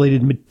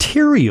health-related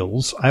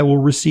materials I will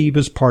receive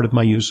as part of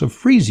my use of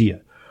Fresia.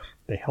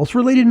 The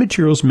health-related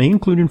materials may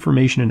include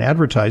information and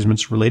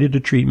advertisements related to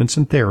treatments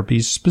and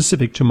therapies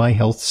specific to my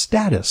health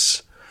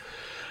status.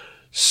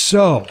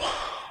 So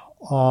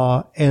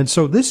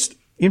this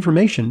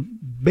information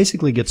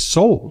basically gets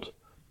sold.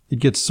 It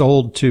gets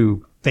sold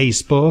to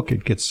Facebook,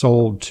 it gets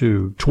sold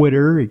to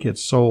Twitter, it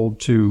gets sold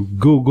to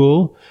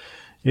Google,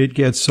 it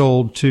gets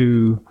sold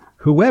to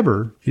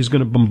whoever is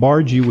going to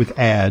bombard you with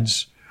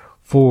ads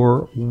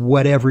for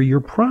whatever your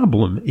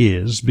problem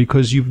is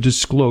because you've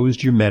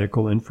disclosed your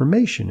medical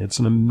information. It's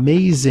an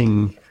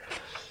amazing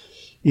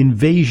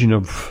invasion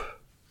of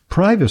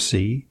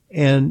privacy,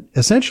 and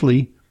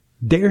essentially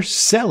they're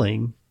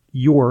selling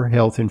your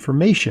health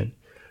information.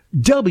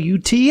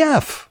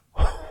 WTF?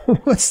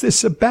 What's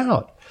this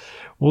about?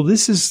 Well,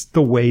 this is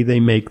the way they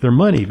make their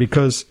money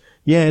because,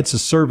 yeah, it's a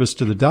service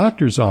to the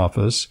doctor's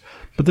office,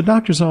 but the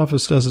doctor's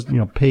office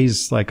doesn't,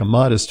 pays like a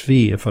modest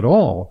fee, if at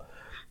all.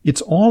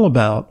 It's all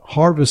about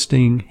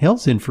harvesting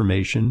health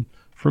information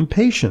from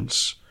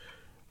patients.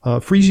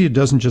 Fresia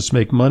doesn't just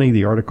make money,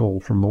 the article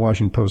from the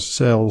Washington Post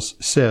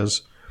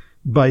says,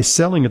 by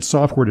selling its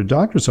software to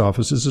doctor's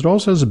offices, it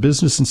also has a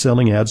business in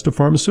selling ads to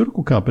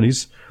pharmaceutical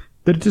companies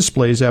that it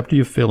displays after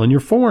you fill in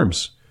your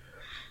forms.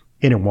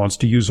 And it wants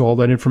to use all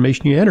that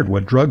information you entered,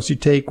 what drugs you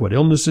take, what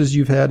illnesses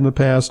you've had in the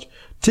past,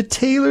 to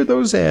tailor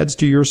those ads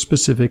to your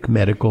specific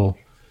medical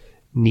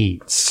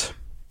needs.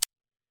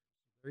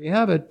 There you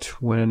have it.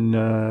 When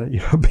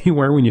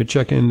beware when you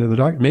check into the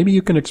doctor. Maybe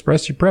you can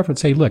express your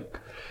preference. Hey,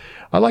 look,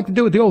 I like to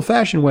do it the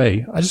old-fashioned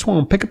way. I just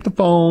want to pick up the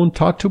phone,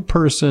 talk to a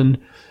person,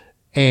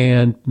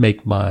 and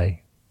make my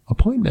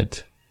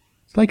appointment.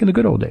 It's like in the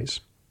good old days.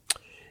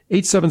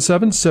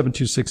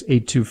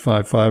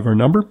 877-726-8255, our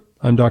number.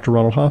 I'm Dr.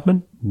 Ronald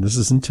Hoffman. This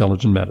is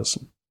Intelligent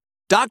Medicine.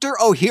 Dr.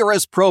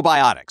 Ohhira's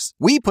Probiotics.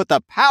 We put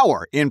the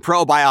power in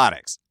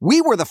probiotics.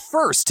 We were the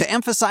first to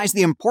emphasize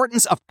the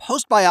importance of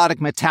postbiotic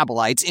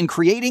metabolites in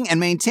creating and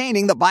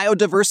maintaining the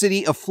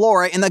biodiversity of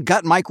flora in the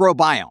gut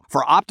microbiome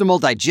for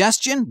optimal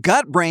digestion,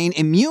 gut-brain,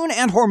 immune,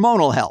 and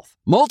hormonal health.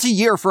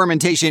 Multi-year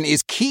fermentation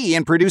is key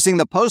in producing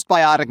the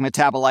postbiotic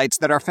metabolites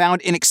that are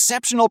found in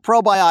exceptional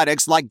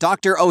probiotics like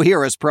Dr.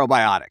 Ohhira's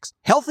Probiotics.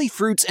 Healthy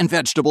fruits and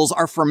vegetables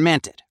are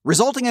fermented,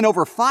 resulting in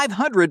over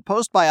 500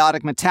 postbiotic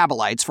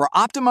metabolites for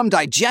optimum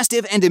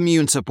digestive and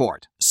immune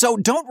support. So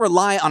don't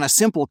rely on a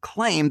simple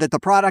claim that the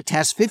product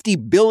has 50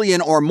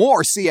 billion or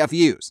more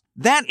CFUs.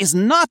 That is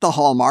not the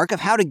hallmark of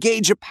how to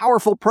gauge a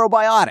powerful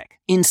probiotic.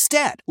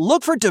 Instead,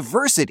 look for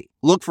diversity.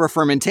 Look for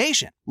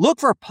fermentation.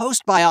 Look for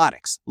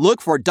postbiotics. Look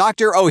for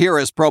Dr.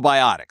 Ohhira's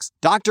Probiotics.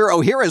 Dr.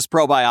 Ohhira's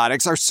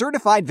Probiotics are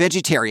certified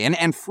vegetarian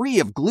and free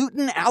of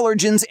gluten,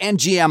 allergens, and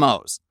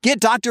GMOs. Get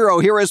Dr.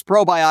 Ohhira's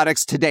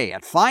Probiotics today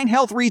at fine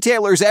health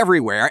retailers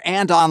everywhere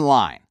and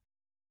online.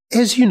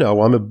 As you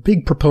know, I'm a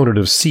big proponent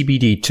of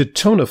CBD to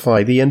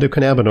tonify the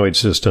endocannabinoid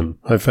system.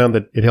 I've found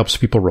that it helps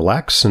people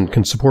relax and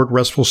can support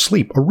restful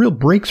sleep, a real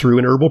breakthrough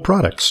in herbal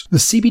products. The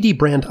CBD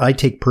brand I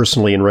take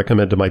personally and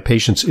recommend to my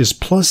patients is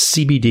Plus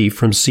CBD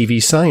from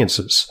CV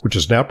Sciences, which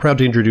is now proud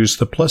to introduce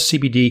the Plus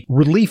CBD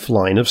Relief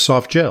line of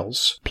soft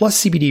gels.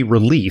 Plus CBD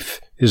Relief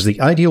is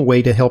the ideal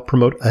way to help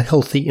promote a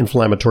healthy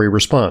inflammatory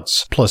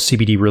response. Plus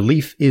CBD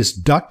Relief is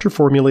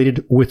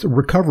doctor-formulated with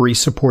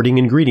recovery-supporting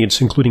ingredients,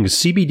 including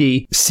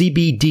CBD,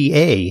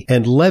 CBDA,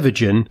 and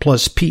Levagen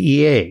plus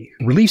PEA.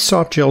 Relief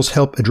soft gels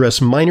help address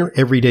minor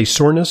everyday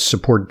soreness,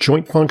 support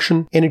joint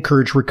function, and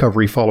encourage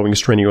recovery following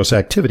strenuous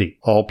activity.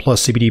 All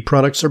Plus CBD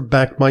products are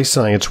backed by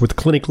science with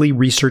clinically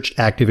researched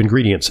active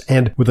ingredients,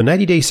 and with a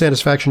 90-day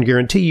satisfaction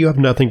guarantee, you have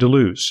nothing to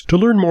lose. To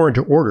learn more and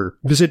to order,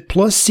 visit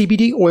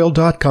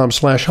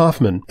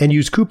pluscbdoil.com/Hoffman and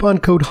use coupon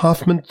code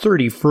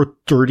Hoffman30 for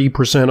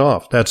 30%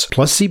 off. That's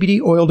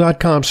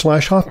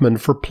pluscbdoil.com/Hoffman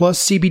for Plus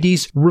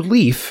CBD's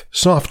Relief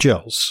soft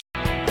gels.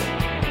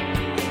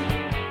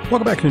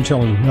 Welcome back to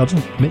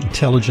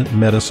Intelligent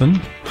Medicine.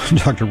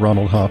 Dr.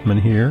 Ronald Hoffman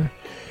here.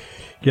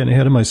 Getting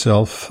ahead of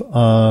myself.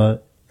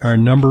 Our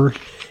number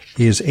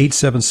is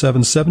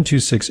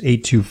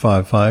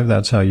 877-726-8255.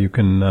 That's how you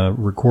can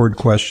record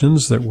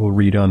questions that we'll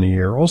read on the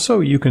air.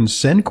 Also, you can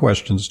send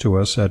questions to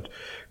us at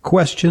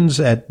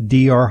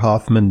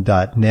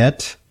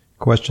questions@drhoffman.net,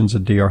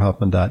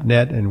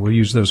 questions@drhoffman.net, and we'll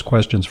use those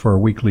questions for our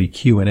weekly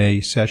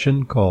Q&A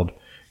session called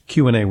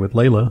Q&A with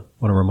Layla,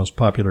 one of our most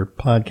popular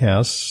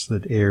podcasts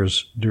that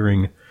airs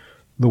during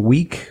the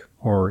week,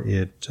 or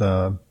it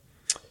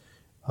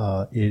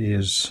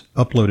is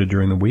uploaded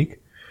during the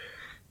week.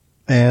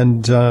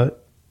 And I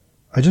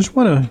just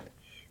want to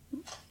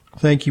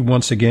thank you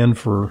once again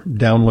for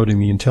downloading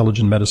the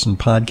Intelligent Medicine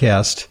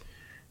podcast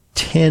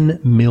 10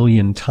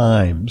 million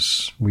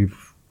times.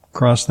 We've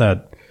crossed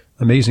that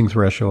amazing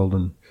threshold,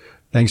 and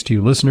thanks to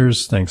you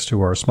listeners, thanks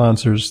to our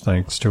sponsors,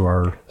 thanks to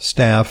our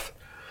staff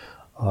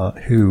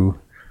who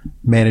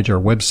manage our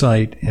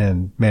website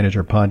and manage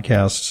our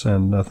podcasts,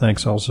 and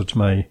thanks also to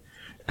my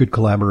good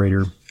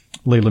collaborator,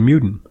 Layla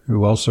Muden,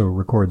 who also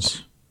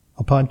records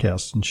a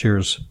podcast and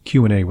shares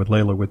Q&A with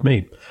Layla with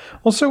me.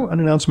 Also, an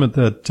announcement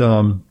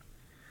that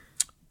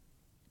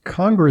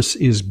Congress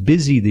is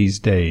busy these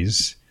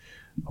days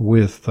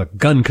with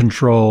gun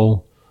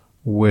control,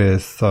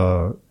 with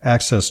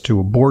access to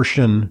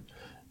abortion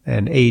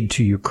and aid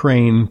to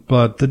Ukraine,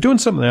 but they're doing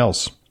something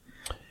else.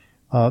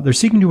 They're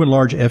seeking to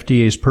enlarge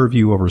FDA's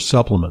purview over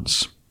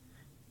supplements.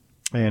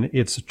 And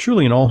it's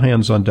truly an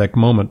all-hands-on-deck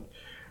moment.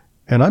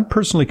 And I'm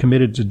personally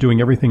committed to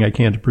doing everything I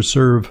can to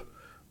preserve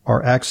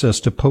our access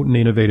to potent,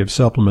 innovative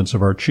supplements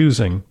of our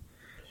choosing.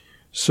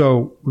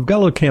 So we've got a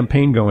little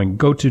campaign going.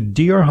 Go to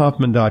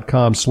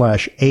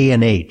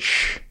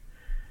drhoffman.com/ANH.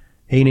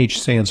 ANH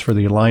stands for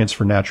the Alliance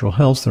for Natural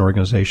Health, an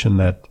organization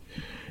that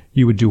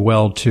you would do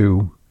well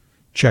to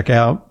check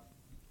out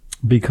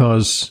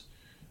because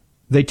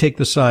they take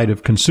the side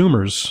of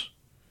consumers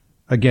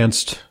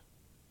against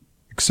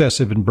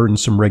excessive and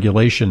burdensome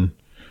regulation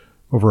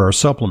over our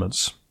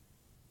supplements.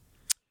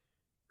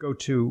 Go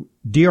to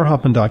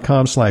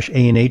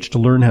drhoffman.com/ANH to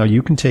learn how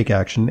you can take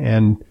action.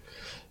 And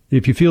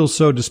if you feel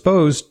so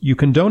disposed, you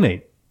can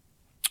donate.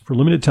 For a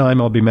limited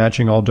time, I'll be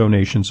matching all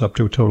donations up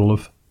to a total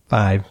of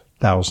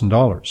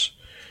 $5,000.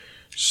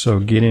 So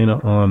get in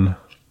on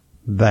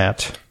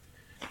that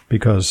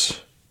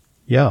because,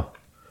 yeah,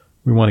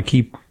 we want to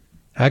keep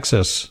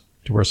access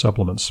to our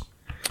supplements.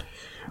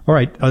 All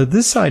right.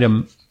 This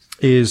item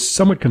is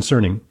somewhat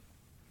concerning.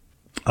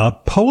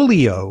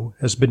 Polio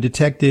has been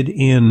detected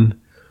in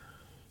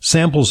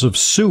samples of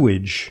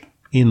sewage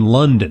in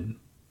London.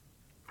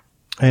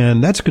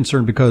 And that's a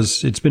concern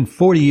because it's been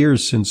 40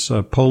 years since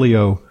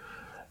polio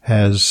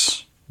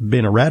has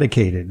been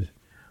eradicated.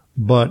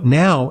 But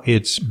now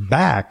it's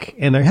back,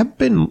 and there have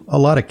been a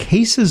lot of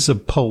cases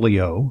of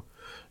polio. In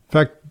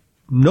fact,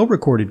 no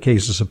recorded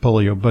cases of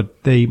polio,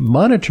 but they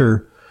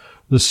monitor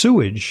the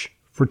sewage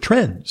for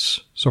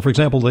trends. So, for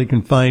example, they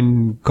can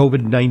find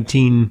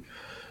COVID-19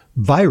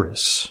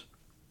 virus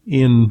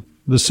in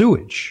the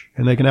sewage,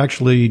 and they can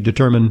actually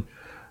determine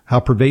how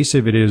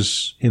pervasive it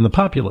is in the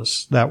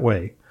populace that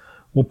way.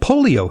 Well,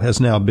 polio has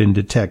now been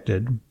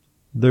detected.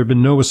 There have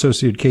been no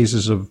associated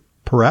cases of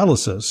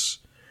paralysis,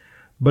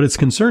 but it's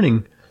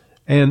concerning,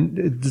 and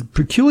the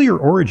peculiar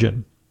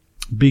origin,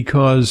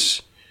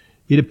 because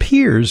it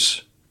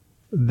appears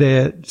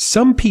that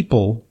some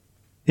people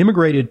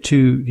immigrated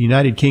to the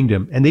United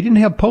Kingdom, and they didn't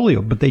have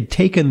polio, but they'd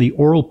taken the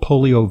oral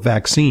polio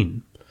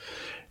vaccine.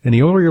 And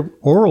the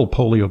oral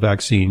polio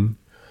vaccine,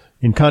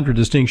 in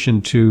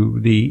contradistinction to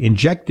the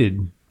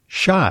injected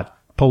shot,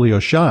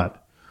 polio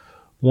shot,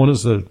 one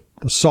is the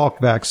Salk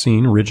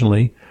vaccine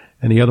originally,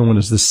 and the other one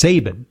is the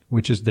Sabin,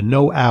 which is the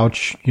no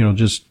ouch,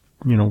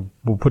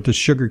 we'll put the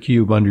sugar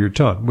cube under your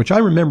tongue, which I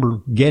remember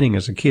getting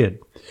as a kid.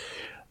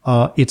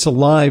 It's a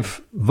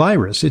live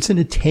virus. It's an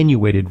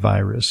attenuated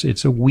virus.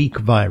 It's a weak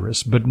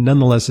virus, but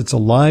nonetheless, it's a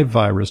live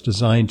virus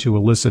designed to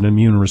elicit an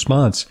immune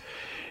response.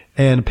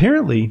 And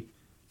apparently,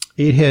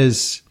 it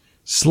has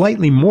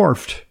slightly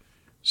morphed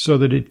so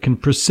that it can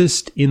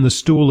persist in the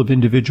stool of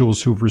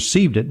individuals who've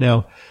received it.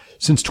 Now,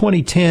 since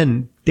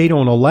 2010, they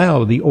don't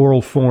allow the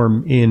oral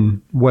form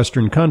in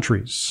Western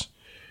countries.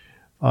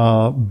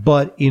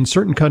 But in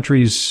certain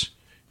countries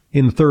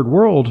in the third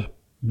world,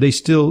 they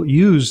still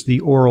use the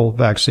oral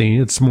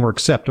vaccine. It's more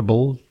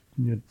acceptable.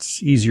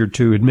 It's easier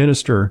to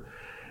administer.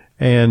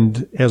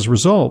 And as a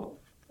result,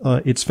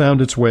 it's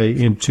found its way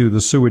into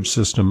the sewage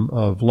system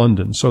of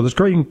London. So there's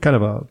creating kind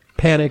of a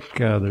panic.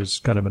 There's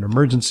kind of an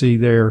emergency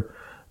there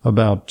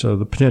about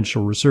the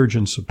potential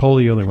resurgence of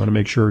polio. They want to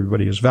make sure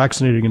everybody is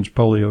vaccinated against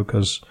polio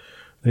because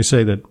they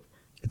say that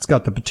it's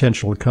got the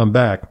potential to come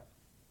back.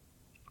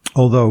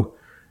 Although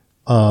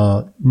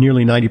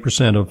nearly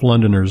 90% of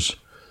Londoners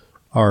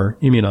are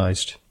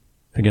immunized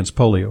against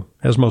polio,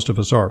 as most of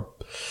us are.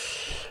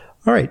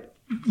 All right.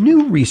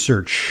 New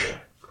research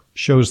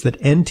shows that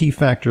NT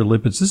factor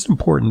lipids, this is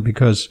important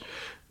because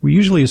we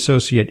usually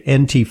associate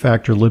NT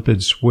factor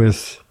lipids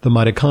with the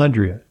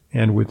mitochondria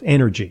and with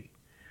energy.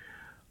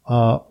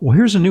 Well,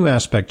 here's a new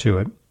aspect to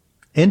it.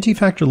 NT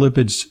factor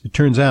lipids, it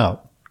turns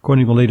out,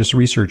 according to the latest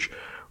research,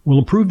 will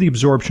improve the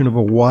absorption of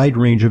a wide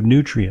range of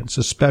nutrients,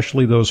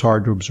 especially those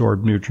hard to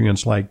absorb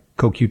nutrients like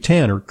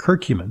CoQ10 or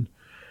curcumin,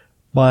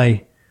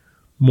 by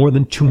more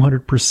than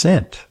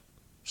 200%.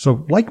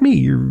 So like me,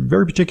 you're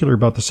very particular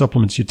about the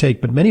supplements you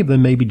take, but many of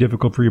them may be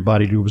difficult for your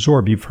body to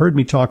absorb. You've heard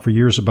me talk for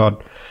years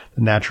about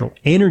the natural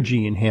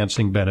energy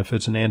enhancing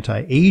benefits and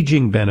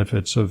anti-aging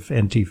benefits of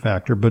NT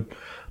factor, but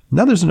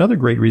now there's another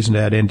great reason to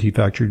add NT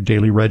factor to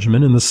daily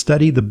regimen. In the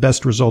study, the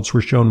best results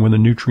were shown when the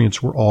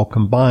nutrients were all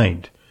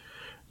combined,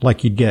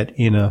 like you'd get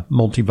in a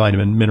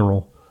multivitamin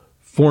mineral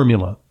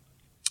formula,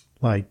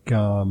 like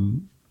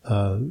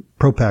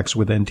Propax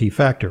with NT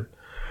factor.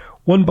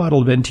 One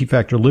bottle of NT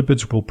factor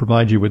lipids will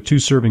provide you with 2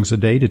 servings a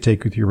day to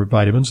take with your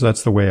vitamins.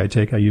 That's the way I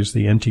take. I use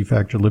the NT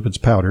factor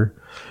lipids powder.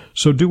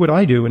 So do what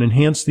I do and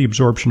enhance the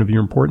absorption of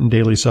your important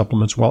daily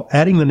supplements while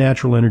adding the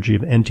natural energy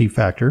of NT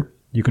factor.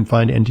 You can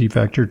find NT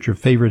factor at your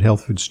favorite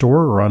health food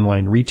store or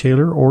online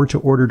retailer, or to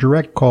order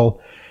direct,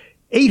 call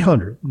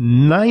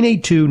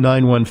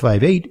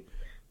 800-982-9158,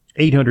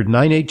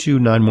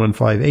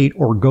 800-982-9158,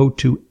 or go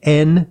to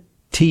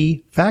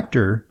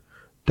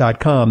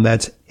ntfactor.com.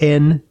 That's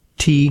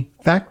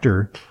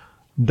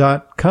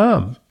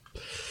ntfactor.com.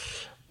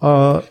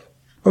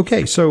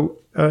 Okay, so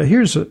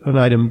here's an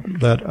item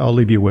that I'll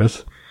leave you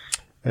with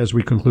as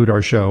we conclude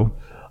our show.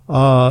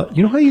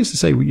 You know how I used to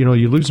say,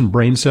 you're losing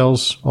brain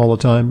cells all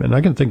the time? And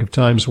I can think of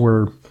times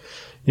where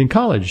in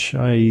college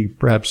I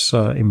perhaps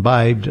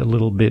imbibed a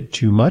little bit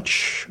too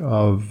much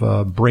of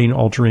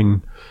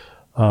brain-altering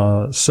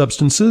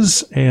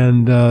substances.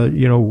 And,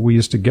 we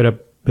used to get up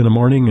in the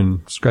morning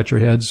and scratch our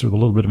heads with a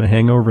little bit of a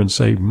hangover and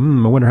say, I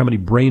wonder how many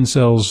brain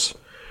cells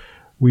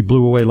we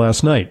blew away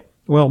last night.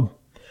 Well,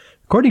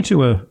 according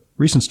to a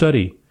recent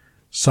study,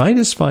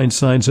 scientists find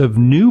signs of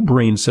new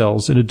brain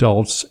cells in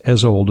adults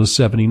as old as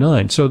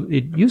 79. So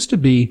it used to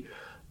be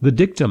the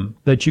dictum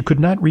that you could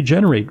not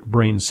regenerate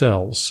brain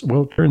cells.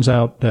 Well, it turns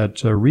out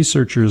that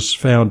researchers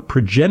found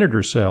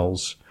progenitor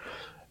cells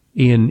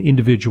in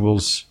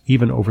individuals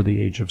even over the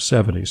age of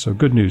 70. So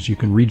good news, you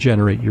can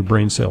regenerate your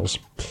brain cells.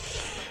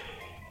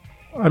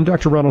 I'm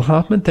Dr. Ronald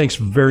Hoffman. Thanks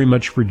very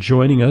much for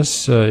joining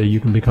us. You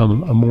can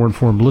become a more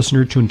informed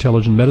listener to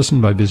Intelligent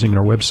Medicine by visiting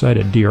our website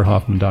at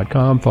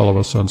drhoffman.com. Follow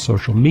us on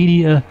social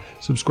media,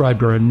 subscribe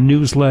to our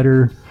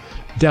newsletter,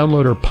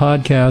 download our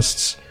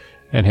podcasts,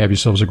 and have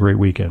yourselves a great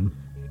weekend.